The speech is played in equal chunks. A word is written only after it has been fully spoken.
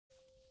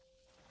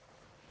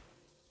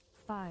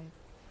5,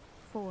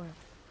 4,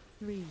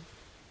 3,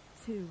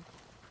 2,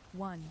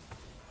 1.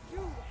 You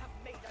have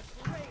made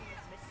a grave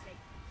mistake.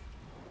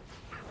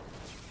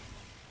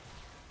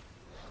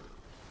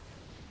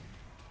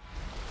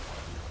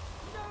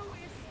 No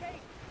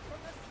escape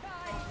from the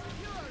sky's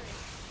fury.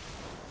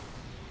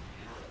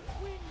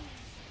 Winds,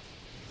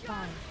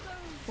 5,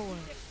 4,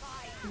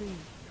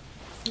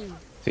 3, 2.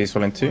 He's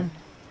falling 2. no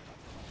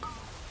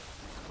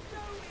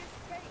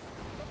escape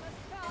from the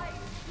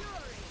sky's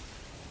fury.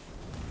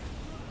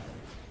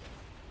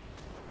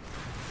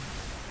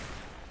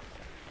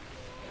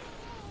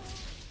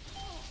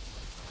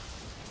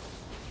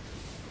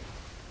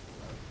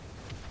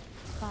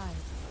 5,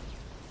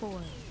 4,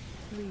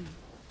 3,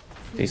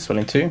 2, He's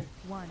falling 2.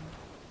 1.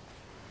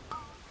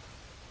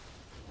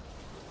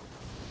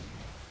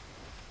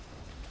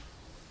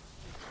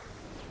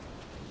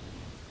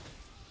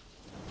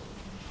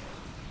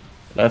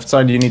 Left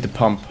side, you need to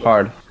pump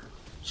hard.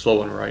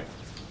 Slow and right.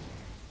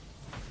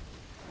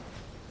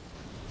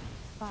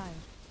 5,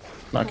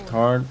 Knock it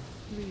hard.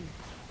 3,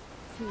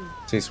 2,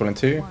 He's falling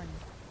 2. 1.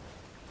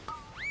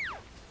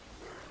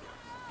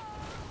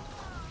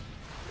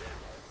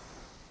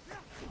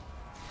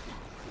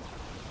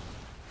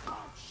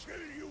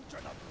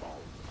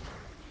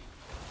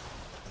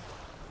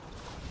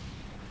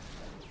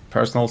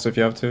 Personals if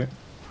you have to.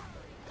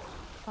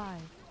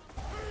 5,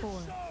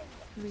 4,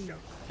 3,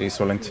 He's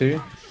falling 2.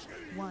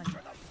 1.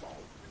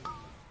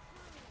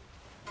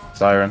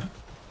 Siren.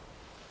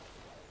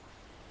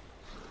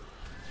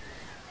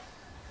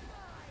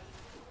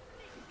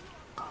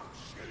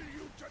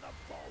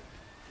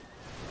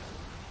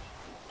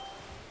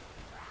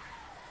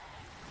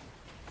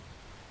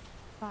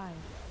 Five,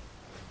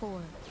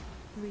 4,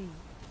 3,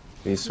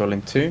 He's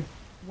falling 2.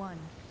 1.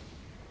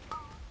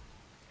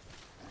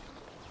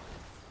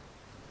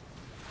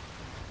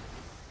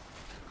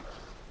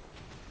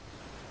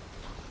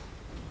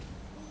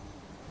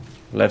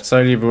 Left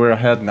side, we're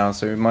ahead now,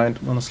 so we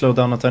might want to slow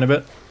down a tiny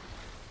bit.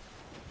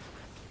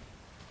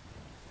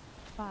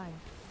 5,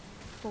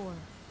 4,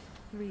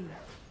 3,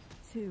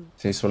 2,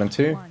 He's falling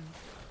 2. 1.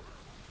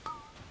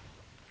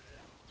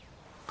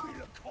 Feel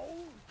a cold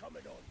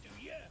coming on,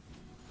 do ya?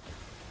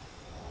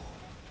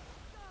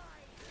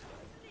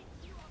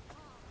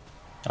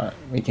 Alright,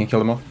 we can kill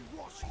them off.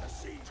 Watch the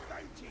siege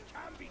bounty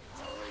can be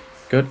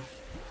Good.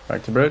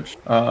 Back to bridge.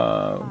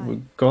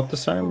 We got the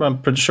same, but I'm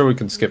pretty sure we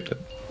can skip it.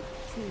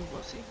 2,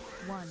 We'll see.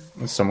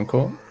 1. Is someone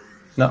call?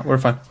 No, we're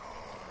fine.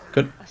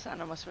 Good. I sat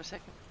on us for a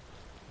second.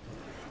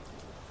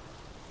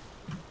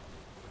 I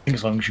think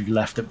as long as you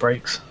left, it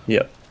breaks.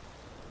 Yep.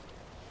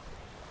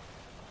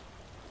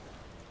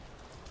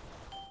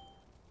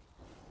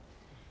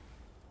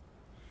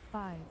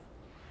 Five,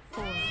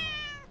 4,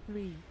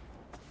 3,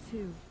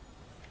 2,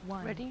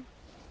 1. Ready?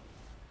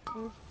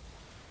 Move.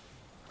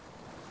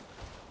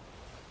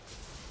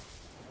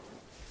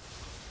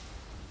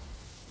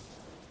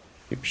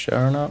 Keep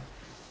sharing up.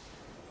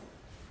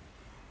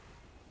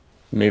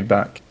 Move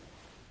back.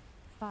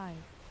 5,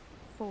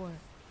 4,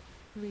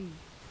 3,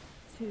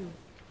 2,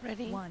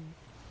 Ready? 1.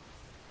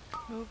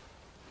 Move.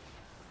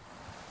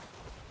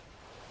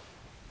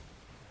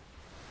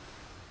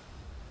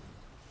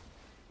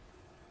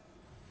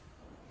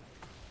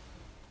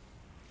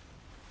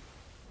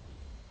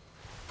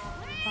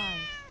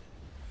 Five,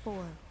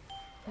 4,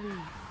 3,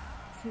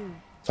 2.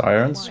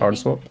 Sirens, hard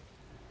swap.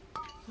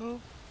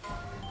 Move.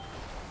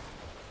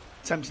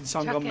 Tempting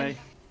song Chuck on in. me.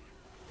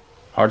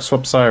 Hard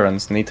swap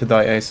sirens, need to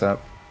die ASAP.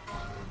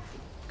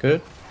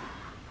 Good.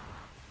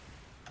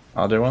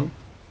 Other one.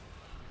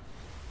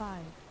 5,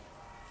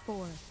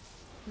 4,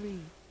 3,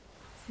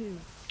 2,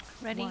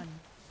 Ready? 1.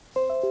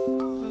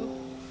 Move.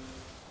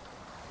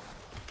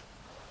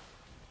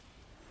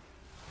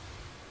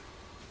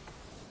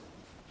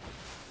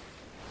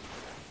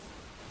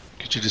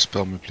 Could you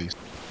dispel me, please?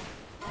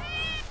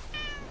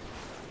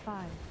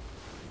 5,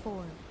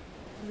 4,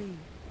 3,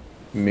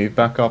 Move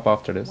back up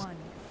after this. 1.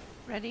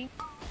 Ready?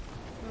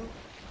 Move.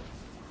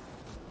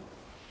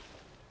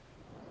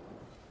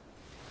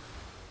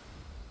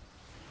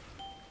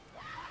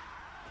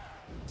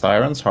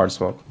 Sirens, hard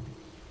swap.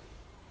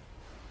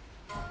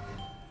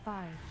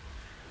 5,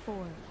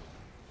 4,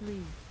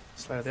 3,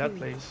 Slayer the ad,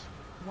 please.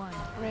 1.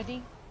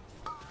 Ready?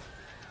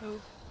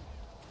 Move.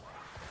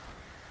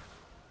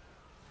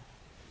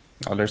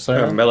 Other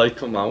siren. Melee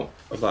come out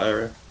of that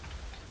area.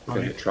 We're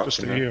gonna Right, get trapped Just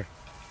in through there. here.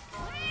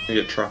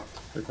 You get trapped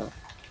with that.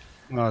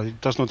 No, it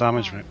does no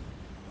damage, mate.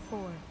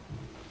 4,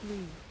 3,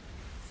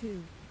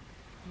 2,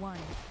 1.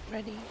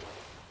 Ready?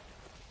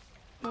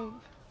 Move.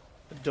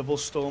 The double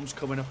storm's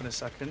coming up in a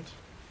second.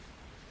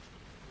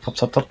 Top,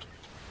 top, top.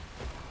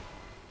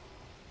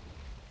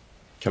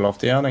 Kill off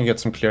the ad and get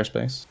some clear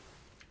space.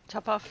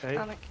 Top off. Okay.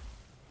 Panic.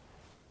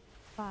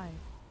 5,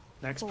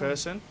 Next Four.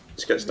 person.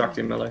 Just get stacked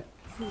in melee.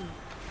 2,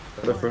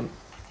 At the front.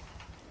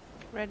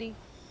 Ready?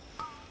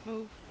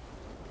 Move.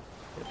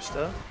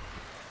 Hipster.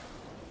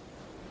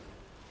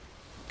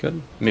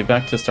 Good. Move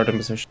back to starting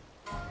position.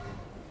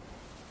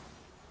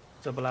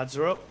 Double ads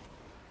are up.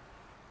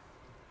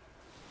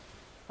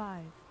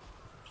 5,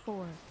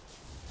 4,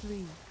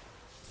 3,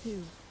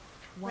 2,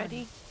 1.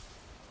 Ready?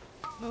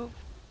 Move.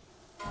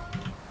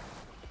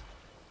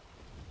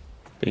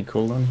 Big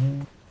cooldown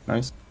here.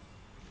 Nice.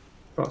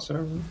 Got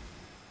Siren.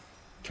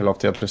 Kill off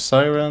the Ad plus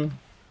Siren.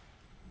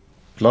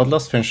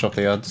 Bloodlust, finish off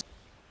the ads.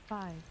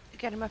 5,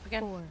 Get him up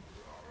again. 4,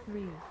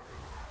 3,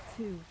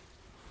 2,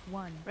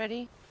 1.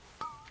 Ready?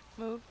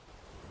 Move.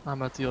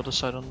 I'm at the other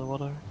side on the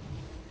water.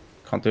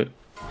 Can't do it.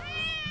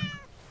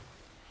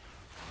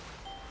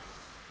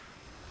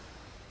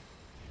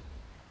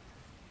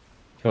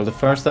 Kill the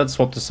first ad,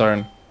 swap the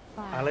Siren.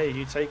 5, Ali, are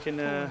you taking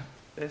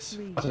this?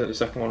 3, I'll take the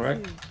second one,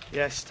 right? 2,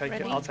 Yes, take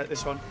Ready? it. I'll take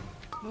this one.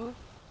 Move.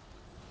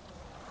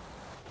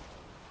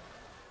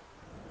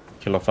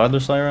 Kill off other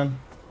Siren.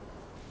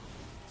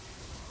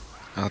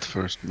 At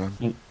first,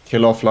 man.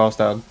 Kill off last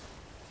ad.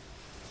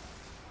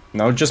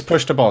 No, just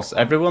push the boss.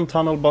 Everyone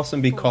tunnel boss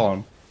and be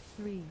calm.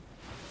 3,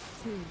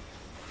 2,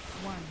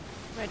 1.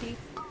 Ready?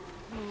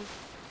 Move.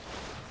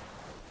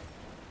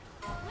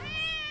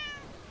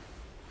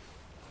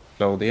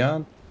 Slow the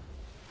ad.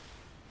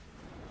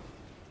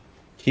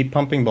 Keep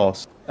pumping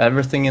boss.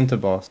 Everything into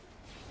boss.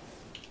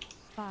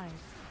 5,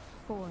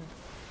 4,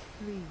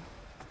 3,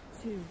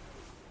 2,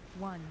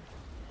 1.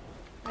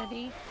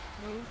 Ready?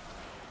 Move.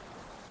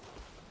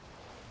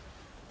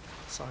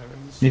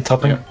 Sirens. Need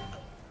topping? Yeah.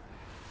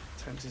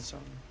 Tempting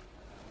something.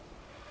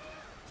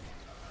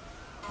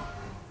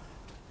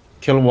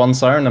 Kill one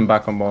Siren and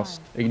back on boss.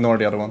 Ignore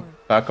the other one.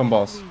 Back on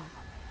boss.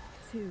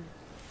 3, 2,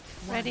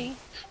 1. Ready?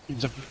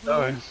 He's up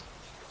there.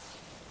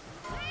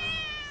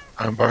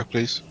 Iron Bark,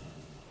 please.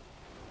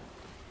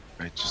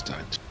 I just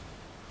died.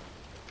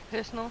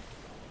 Personal.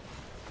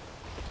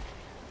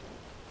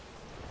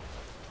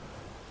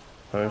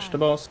 Push the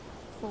boss.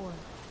 4,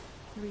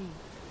 3,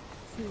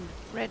 2,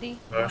 Ready?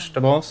 Push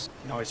the boss.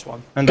 Nice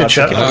one. And Good that's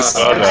shot.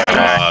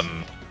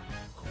 it.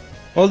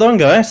 Well done,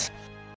 guys.